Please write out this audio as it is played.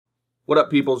What up,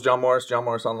 people? It's John Morris,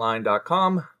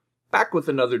 johnmorrisonline.com, back with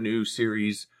another new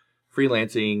series,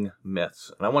 Freelancing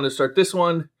Myths. And I want to start this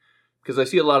one because I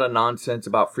see a lot of nonsense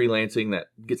about freelancing that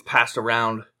gets passed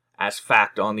around as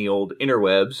fact on the old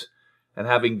interwebs. And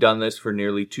having done this for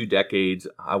nearly 2 decades,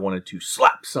 I wanted to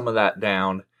slap some of that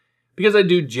down because I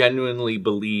do genuinely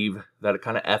believe that it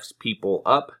kind of F's people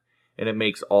up and it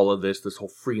makes all of this whole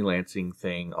freelancing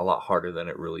thing a lot harder than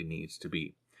it really needs to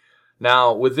be.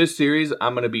 Now, with this series,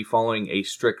 I'm going to be following a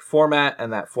strict format,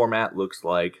 and that format looks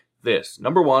like this.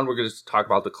 Number one, we're going to talk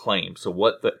about the claim. So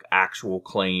what the actual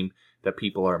claim that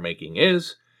people are making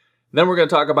is. Then we're going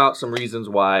to talk about some reasons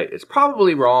why it's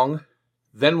probably wrong.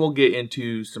 Then we'll get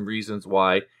into some reasons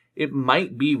why it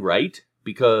might be right,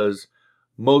 because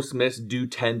most myths do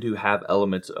tend to have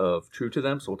elements of truth to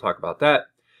them. So we'll talk about that.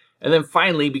 And then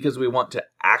finally, because we want to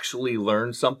actually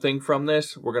learn something from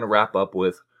this, we're going to wrap up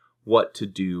with what to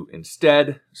do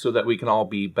instead so that we can all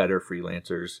be better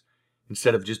freelancers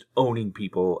instead of just owning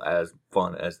people, as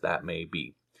fun as that may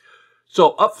be.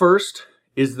 So up first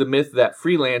is the myth that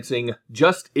freelancing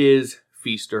just is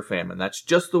feast or famine. That's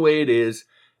just the way it is,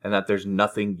 and that there's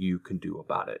nothing you can do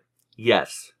about it.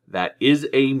 Yes, that is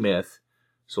a myth,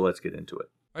 so let's get into it.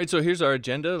 All right, so here's our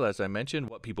agenda. As I mentioned,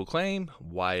 what people claim,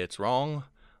 why it's wrong,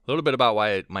 a little bit about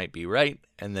why it might be right,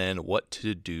 and then what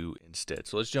to do instead.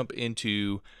 So let's jump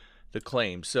into the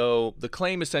claim. So the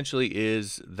claim essentially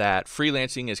is that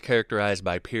freelancing is characterized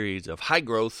by periods of high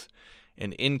growth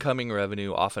and incoming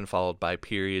revenue, often followed by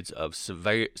periods of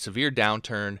severe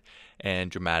downturn and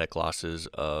dramatic losses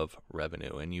of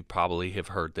revenue. And you probably have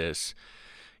heard this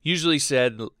usually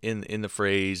said in the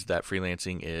phrase that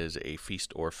freelancing is a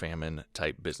feast or famine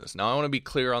type business. Now, I want to be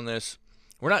clear on this.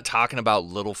 We're not talking about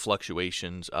little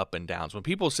fluctuations up and downs. When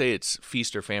people say it's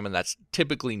feast or famine, that's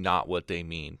typically not what they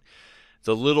mean.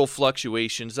 The little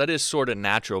fluctuations, that is sort of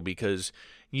natural because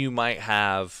you might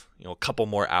have, a couple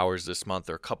more hours this month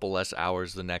or a couple less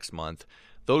hours the next month.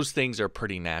 Those things are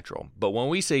pretty natural. But when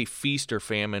we say feast or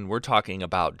famine, we're talking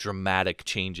about dramatic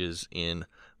changes in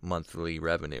monthly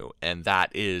revenue, and that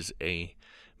is a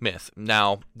myth.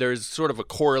 Now, there's sort of a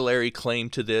corollary claim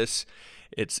to this.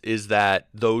 Is that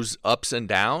those ups and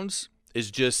downs is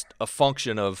just a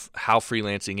function of how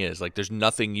freelancing is. Like, there's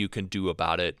nothing you can do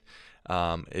about it.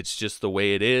 It's just the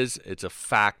way it is. It's a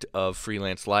fact of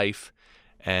freelance life,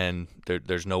 and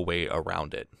there's no way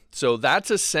around it. So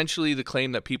that's essentially the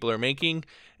claim that people are making.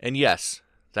 And yes,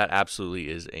 that absolutely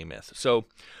is a myth. So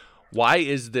why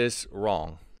is this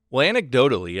wrong? Well,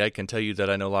 anecdotally, I can tell you that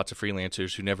I know lots of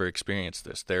freelancers who never experienced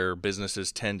this. Their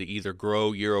businesses tend to either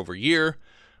grow year over year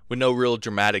with no real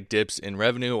dramatic dips in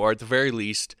revenue, or at the very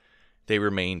least, they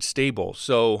remain stable.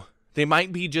 So they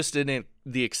might be just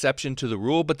the exception to the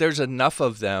rule, but there's enough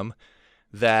of them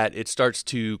that it starts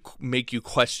to make you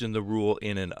question the rule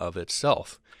in and of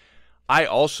itself. I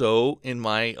also, in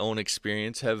my own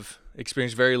experience, have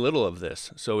experienced very little of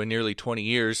this. So in nearly 20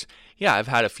 years, I've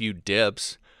had a few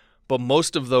dips, but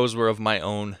most of those were of my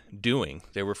own doing.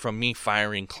 They were from me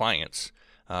firing clients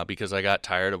because I got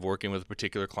tired of working with a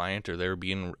particular client, or they were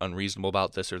being unreasonable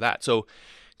about this or that. So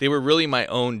they were really my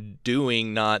own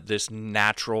doing, not this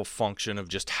natural function of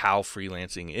just how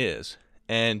freelancing is.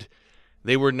 And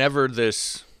they were never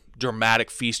this dramatic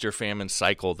feast or famine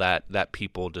cycle that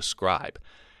people describe.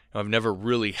 I've never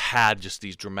really had just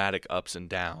these dramatic ups and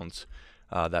downs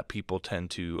that people tend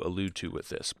to allude to with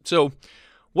this. So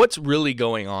what's really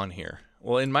going on here?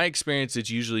 Well, in my experience, it's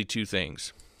usually 2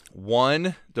 things.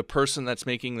 One, the person that's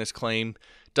making this claim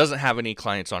doesn't have any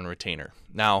clients on retainer.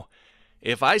 Now,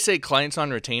 if I say clients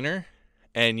on retainer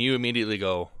and you immediately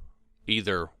go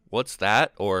either, what's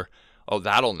that? Or, oh,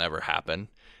 that'll never happen.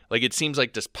 Like, it seems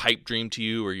like this pipe dream to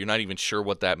you, or you're not even sure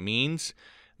what that means,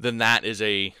 then that is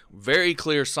a very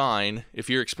clear sign. If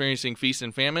you're experiencing feast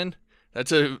and famine,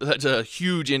 that's a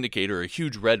huge indicator, a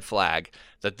huge red flag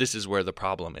that this is where the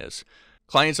problem is.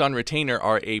 Clients on retainer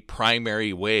are a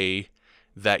primary way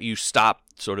that you stop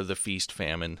sort of the feast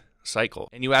famine cycle.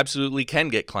 And you absolutely can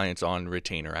get clients on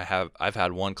retainer. I've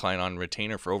had one client on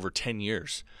retainer for over 10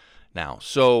 years now.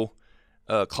 So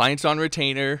clients on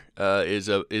retainer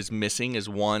is missing, is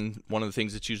one of the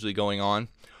things that's usually going on,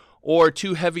 or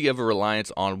too heavy of a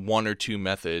reliance on one or two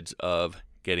methods of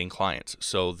getting clients.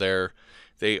 So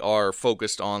they are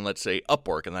focused on, let's say,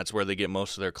 Upwork, and that's where they get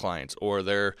most of their clients. Or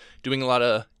they're doing a lot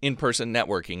of in-person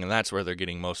networking, and that's where they're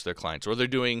getting most of their clients. Or they're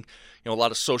doing a lot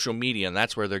of social media, and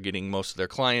that's where they're getting most of their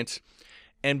clients.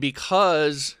 And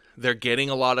because they're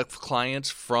getting a lot of clients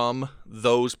from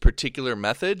those particular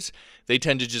methods, they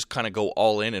tend to just kind of go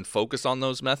all in and focus on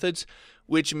those methods,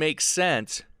 which makes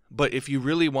sense. But if you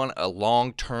really want a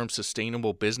long-term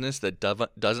sustainable business that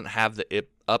doesn't have the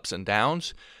ups and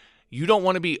downs, you don't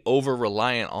want to be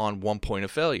over-reliant on one point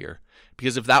of failure.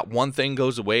 Because if that one thing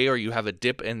goes away or you have a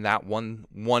dip in that one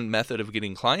method of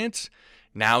getting clients,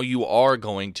 now you are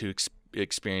going to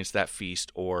experience that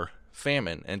feast or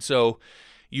famine. And so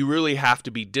you really have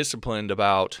to be disciplined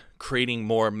about creating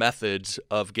more methods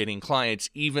of getting clients,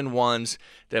 even ones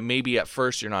that maybe at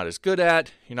first you're not as good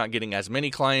at, you're not getting as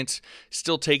many clients,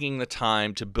 still taking the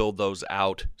time to build those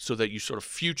out so that you sort of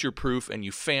future-proof and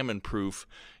you famine-proof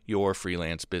your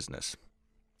freelance business.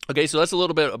 Okay, so that's a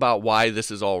little bit about why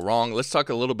this is all wrong. Let's talk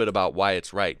a little bit about why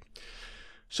it's right.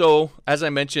 So, as I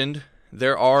mentioned,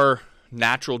 there are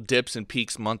natural dips and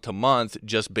peaks month to month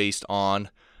just based on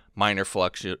minor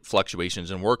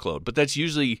fluctuations in workload. But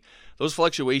those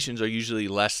fluctuations are usually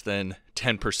less than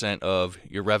 10% of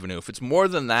your revenue. If it's more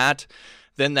than that,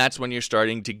 then that's when you're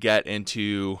starting to get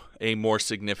into a more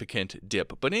significant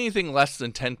dip. But anything less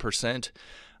than 10%,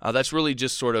 that's really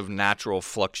just sort of natural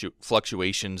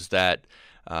fluctuations that,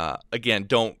 again,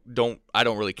 I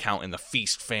don't really count in the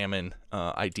feast famine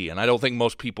idea. And I don't think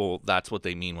most people, that's what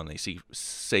they mean when they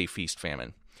say feast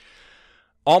famine.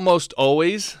 Almost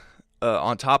always,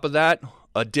 on top of that,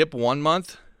 a dip one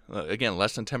month, again,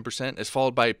 less than 10%, is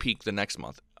followed by a peak the next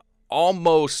month.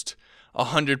 Almost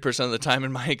 100% of the time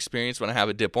in my experience, when I have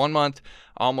a dip one month,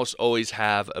 I almost always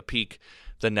have a peak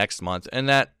the next month. And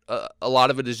that a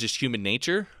lot of it is just human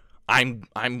nature.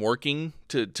 I'm working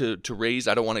to raise.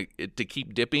 I don't want it to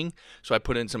keep dipping, so I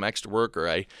put in some extra work, or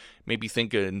I maybe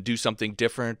think and do something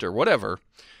different or whatever.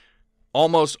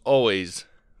 Almost always,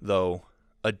 though,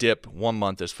 a dip one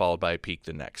month is followed by a peak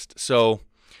the next. So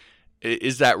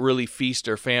is that really feast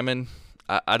or famine?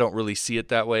 I don't really see it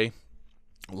that way.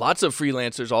 Lots of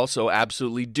freelancers also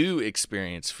absolutely do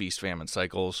experience feast-famine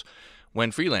cycles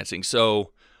when freelancing.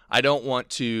 So I don't want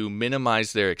to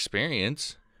minimize their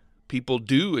experience. People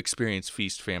do experience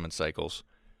feast-famine cycles.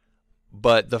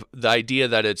 But the idea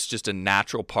that it's just a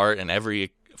natural part and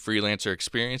every freelancer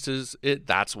experiences it,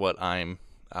 that's what I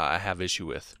have issue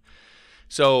with.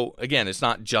 So again, it's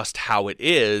not just how it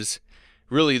is.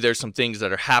 Really, there's some things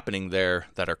that are happening there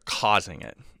that are causing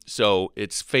it. So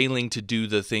it's failing to do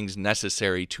the things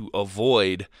necessary to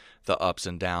avoid the ups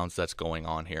and downs that's going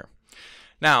on here.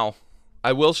 Now,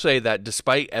 I will say that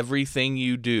despite everything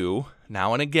you do,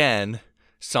 now and again,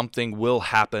 something will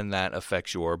happen that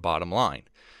affects your bottom line.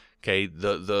 Okay,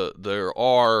 there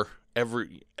are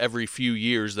every few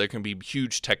years there can be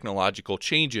huge technological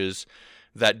changes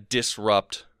that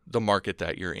disrupt the market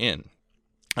that you're in.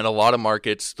 And a lot of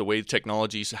markets, the way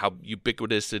technology is, how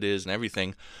ubiquitous it is and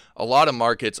everything, a lot of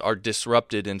markets are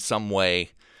disrupted in some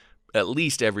way at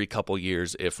least every couple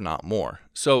years, if not more.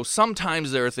 So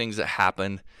sometimes there are things that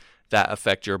happen that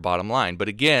affect your bottom line. But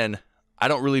again, I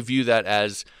don't really view that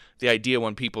as the idea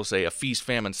when people say a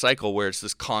feast-famine cycle where it's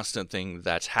this constant thing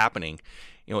that's happening.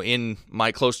 You know, in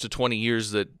my close to 20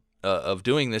 years of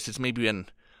doing this, it's maybe been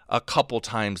a couple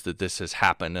times that this has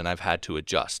happened and I've had to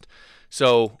adjust.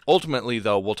 So ultimately,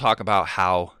 though, we'll talk about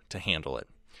how to handle it.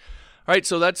 All right,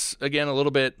 so that's, again, a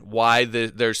little bit why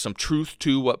there's some truth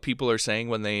to what people are saying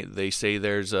when they say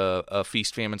there's a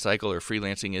feast-famine cycle or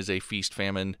freelancing is a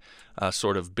feast-famine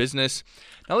sort of business.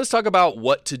 Now let's talk about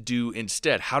what to do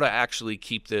instead, how to actually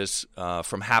keep this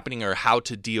from happening or how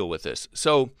to deal with this.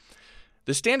 So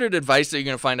the standard advice that you're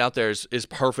going to find out there is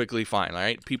perfectly fine, all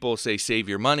right? People say save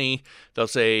your money. They'll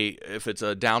say if it's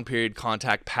a down period,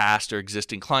 contact past or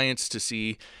existing clients to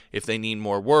see if they need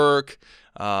more work.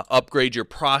 Upgrade your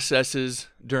processes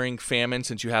during famine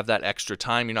since you have that extra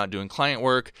time. You're not doing client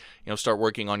work. Start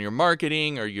working on your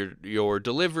marketing or your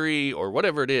delivery or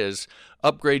whatever it is.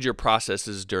 Upgrade your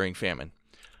processes during famine.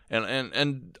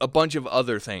 And a bunch of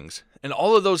other things. And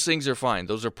all of those things are fine.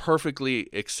 Those are perfectly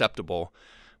acceptable.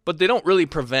 But they don't really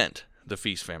prevent the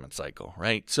feast-famine cycle,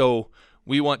 right? So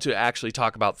we want to actually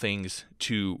talk about things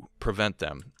to prevent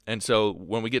them. And so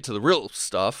when we get to the real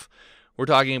stuff, we're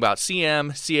talking about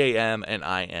CM, CAM, and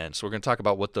IN. So we're going to talk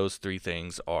about what those three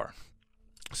things are.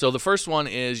 So the first one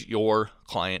is your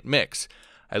client mix.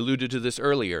 I alluded to this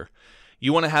earlier.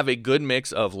 You want to have a good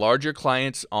mix of larger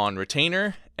clients on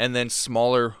retainer and then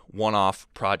smaller one-off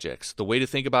projects. The way to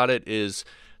think about it is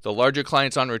the larger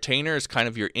clients on retainer is kind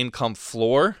of your income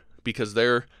floor because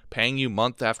they're paying you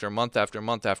month after month after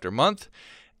month after month.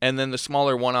 And then the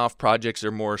smaller one-off projects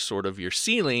are more sort of your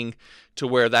ceiling to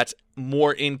where that's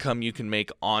more income you can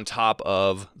make on top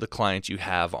of the clients you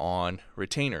have on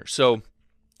retainer. So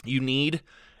you need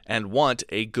and want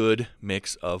a good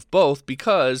mix of both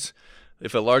because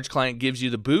if a large client gives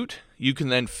you the boot, you can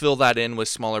then fill that in with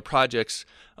smaller projects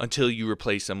until you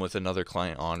replace them with another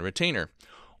client on retainer.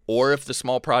 Or if the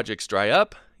small projects dry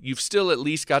up, you've still at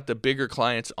least got the bigger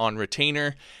clients on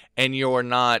retainer, and you're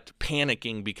not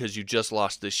panicking because you just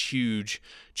lost this huge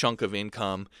chunk of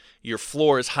income. Your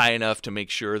floor is high enough to make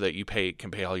sure that you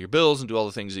can pay all your bills and do all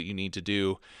the things that you need to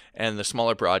do, and the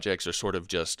smaller projects are sort of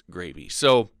just gravy.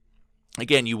 So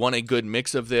again, you want a good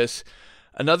mix of this.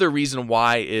 Another reason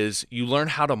why is you learn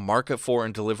how to market for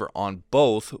and deliver on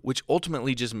both, which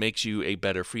ultimately just makes you a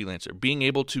better freelancer. Being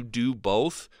able to do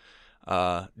both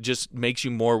just makes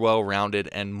you more well-rounded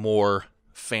and more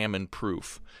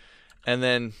famine-proof. And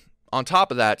then on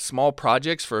top of that, small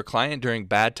projects for a client during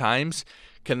bad times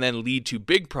can then lead to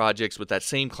big projects with that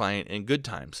same client in good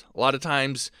times. A lot of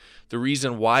times, the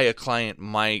reason why a client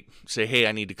might say, hey,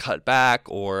 I need to cut back,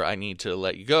 or I need to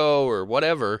let you go, or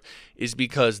whatever, is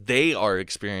because they are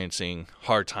experiencing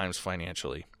hard times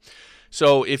financially.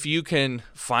 So if you can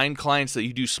find clients that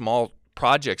you do small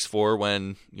projects for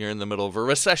when you're in the middle of a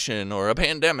recession or a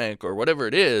pandemic or whatever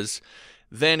it is,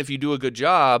 then if you do a good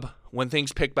job, when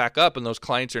things pick back up and those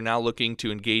clients are now looking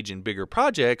to engage in bigger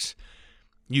projects,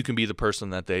 you can be the person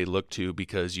that they look to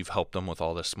because you've helped them with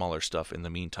all the smaller stuff in the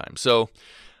meantime. So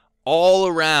all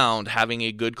around, having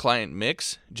a good client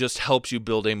mix just helps you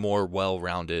build a more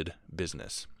well-rounded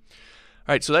business.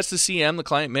 All right, so that's the CM, the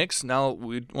client mix. Now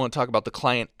we want to talk about the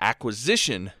client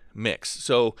acquisition mix.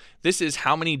 So this is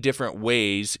how many different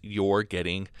ways you're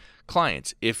getting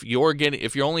clients. If you're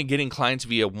only getting clients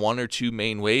via one or two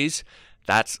main ways,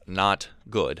 that's not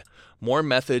good. More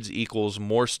methods equals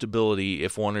more stability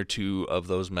if one or two of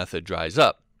those methods dries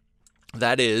up.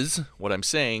 That is, what I'm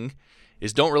saying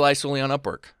is don't rely solely on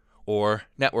Upwork or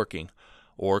networking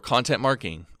or content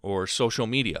marketing or social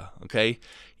media, okay?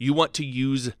 You want to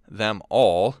use them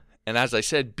all, and as I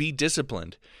said, be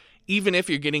disciplined. Even if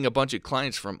you're getting a bunch of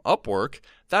clients from Upwork,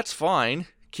 that's fine.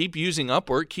 Keep using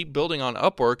Upwork, keep building on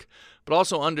Upwork, but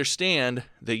also understand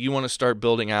that you want to start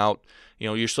building out,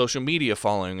 your social media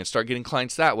following and start getting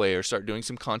clients that way, or start doing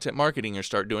some content marketing, or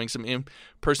start doing some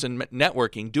in-person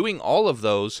networking, doing all of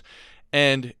those.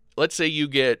 And let's say you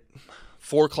get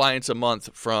 4 clients a month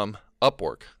from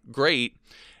Upwork. Great.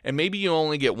 And maybe you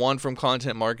only get 1 from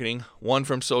content marketing, 1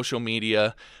 from social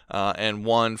media, and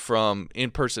 1 from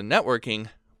in-person networking,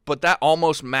 but that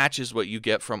almost matches what you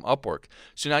get from Upwork.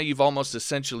 So now you've almost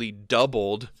essentially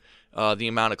doubled the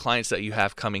amount of clients that you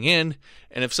have coming in.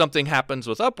 And if something happens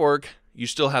with Upwork, you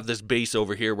still have this base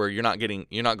over here where you're not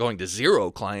going to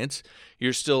 0 clients.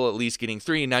 You're still at least getting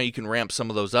 3. And now you can ramp some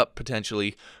of those up,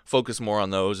 potentially focus more on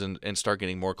those and start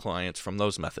getting more clients from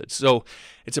those methods. So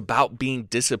it's about being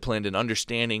disciplined and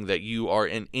understanding that you are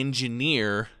an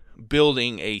engineer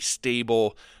building a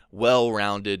stable,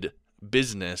 well-rounded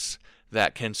business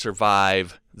that can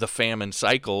survive the famine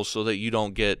cycle so that you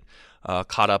don't get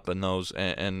caught up in those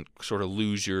and sort of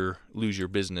lose your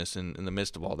business in the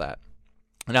midst of all that.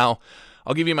 Now,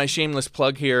 I'll give you my shameless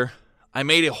plug here. I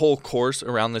made a whole course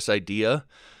around this idea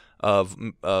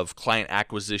of client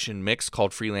acquisition mix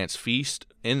called Freelance Feast.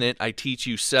 In it, I teach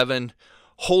you 7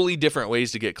 wholly different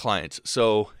ways to get clients.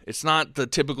 So it's not the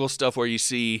typical stuff where you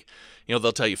see,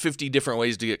 they'll tell you 50 different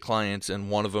ways to get clients,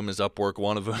 and one of them is Upwork,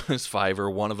 one of them is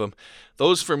Fiverr, one of them.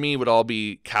 Those for me would all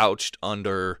be couched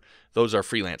under, those are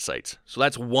freelance sites. So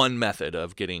that's one method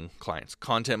of getting clients.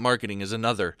 Content marketing is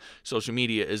another. Social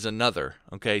media is another.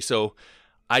 Okay, so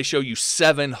I show you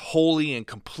 7 wholly and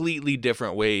completely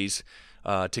different ways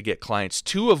to get clients,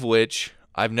 2 of which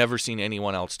I've never seen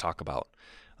anyone else talk about.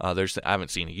 I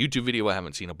haven't seen a YouTube video, I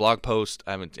haven't seen a blog post,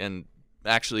 and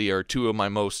actually are 2 of my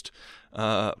most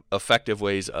effective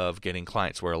ways of getting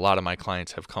clients, where a lot of my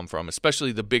clients have come from,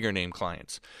 especially the bigger name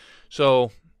clients.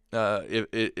 So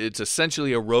it's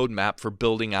essentially a roadmap for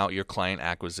building out your client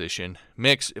acquisition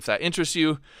mix. If that interests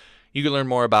you, you can learn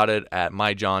more about it at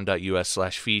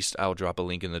myjohn.us/feast. I'll drop a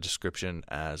link in the description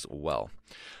as well.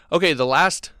 Okay, the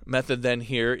last method then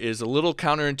here is a little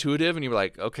counterintuitive, and you're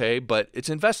like, okay, but it's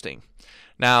investing.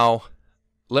 Now,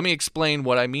 let me explain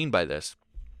what I mean by this.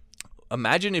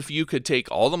 Imagine if you could take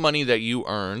all the money that you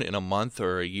earn in a month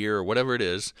or a year or whatever it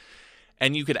is,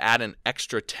 and you could add an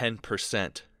extra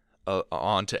 10%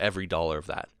 onto every dollar of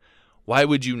that. Why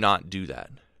would you not do that?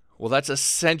 Well, that's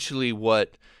essentially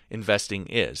what investing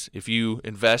is. If you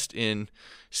invest in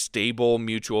stable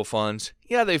mutual funds,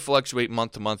 yeah, they fluctuate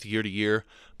month to month, year to year,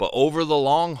 but over the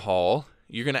long haul,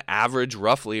 you're going to average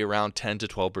roughly around 10 to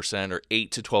 12% or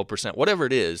 8 to 12%, whatever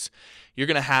it is. You're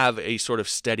going to have a sort of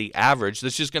steady average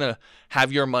that's just going to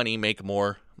have your money make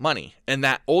more money. And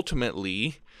that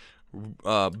ultimately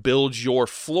builds your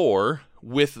floor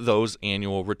with those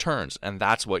annual returns. And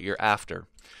that's what you're after.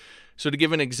 So to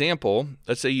give an example,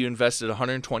 let's say you invested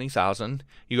 $120,000,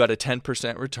 you got a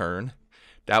 10% return.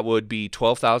 That would be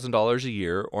 $12,000 a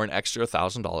year or an extra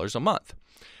 $1,000 a month.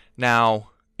 Now,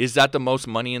 is that the most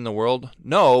money in the world?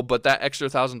 No, but that extra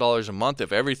 $1,000 a month,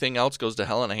 if everything else goes to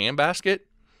hell in a handbasket,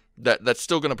 that's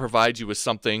still going to provide you with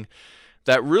something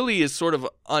that really is sort of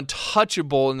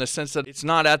untouchable in the sense that it's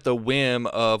not at the whim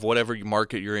of whatever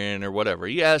market you're in or whatever.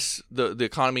 Yes, the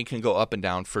economy can go up and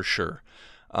down for sure.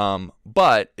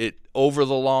 But over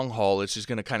the long haul, it's just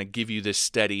going to kind of give you this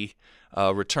steady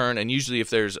return. And usually if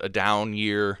there's a down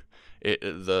year,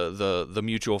 the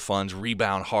mutual funds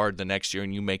rebound hard the next year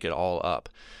and you make it all up.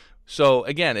 So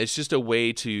again, it's just a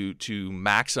way to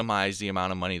maximize the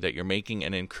amount of money that you're making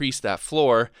and increase that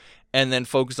floor, and then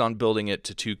focus on building it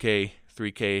to 2K,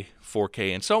 3K,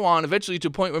 4K, and so on, eventually to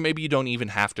a point where maybe you don't even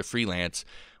have to freelance,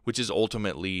 which is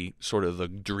ultimately sort of the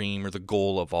dream or the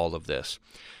goal of all of this.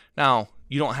 Now,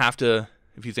 you don't have to,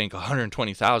 if you think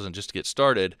 120,000 just to get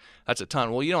started, that's a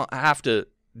ton. Well, you don't have to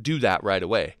do that right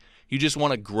away. You just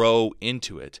want to grow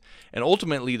into it. And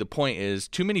ultimately, the point is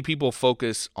too many people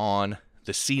focus on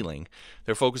the ceiling.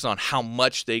 They're focused on how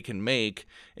much they can make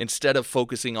instead of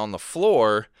focusing on the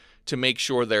floor to make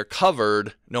sure they're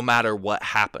covered no matter what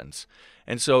happens.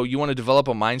 And so you want to develop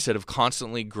a mindset of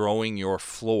constantly growing your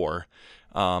floor.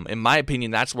 In my opinion,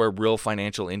 that's where real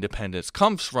financial independence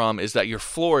comes from, is that your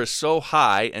floor is so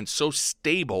high and so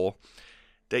stable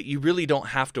that you really don't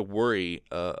have to worry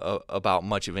about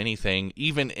much of anything.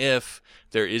 Even if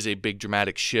there is a big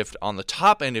dramatic shift on the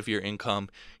top end of your income,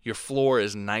 your floor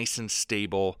is nice and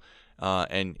stable,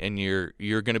 and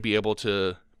you're going to be able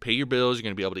to pay your bills, you're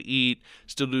going to be able to eat,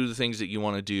 still do the things that you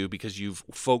want to do because you've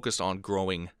focused on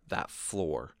growing that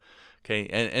floor. Okay,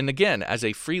 and again, as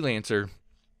a freelancer,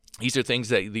 these are things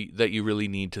that you really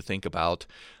need to think about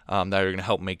that are going to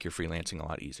help make your freelancing a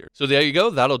lot easier. So there you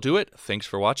go. That'll do it. Thanks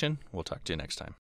for watching. We'll talk to you next time.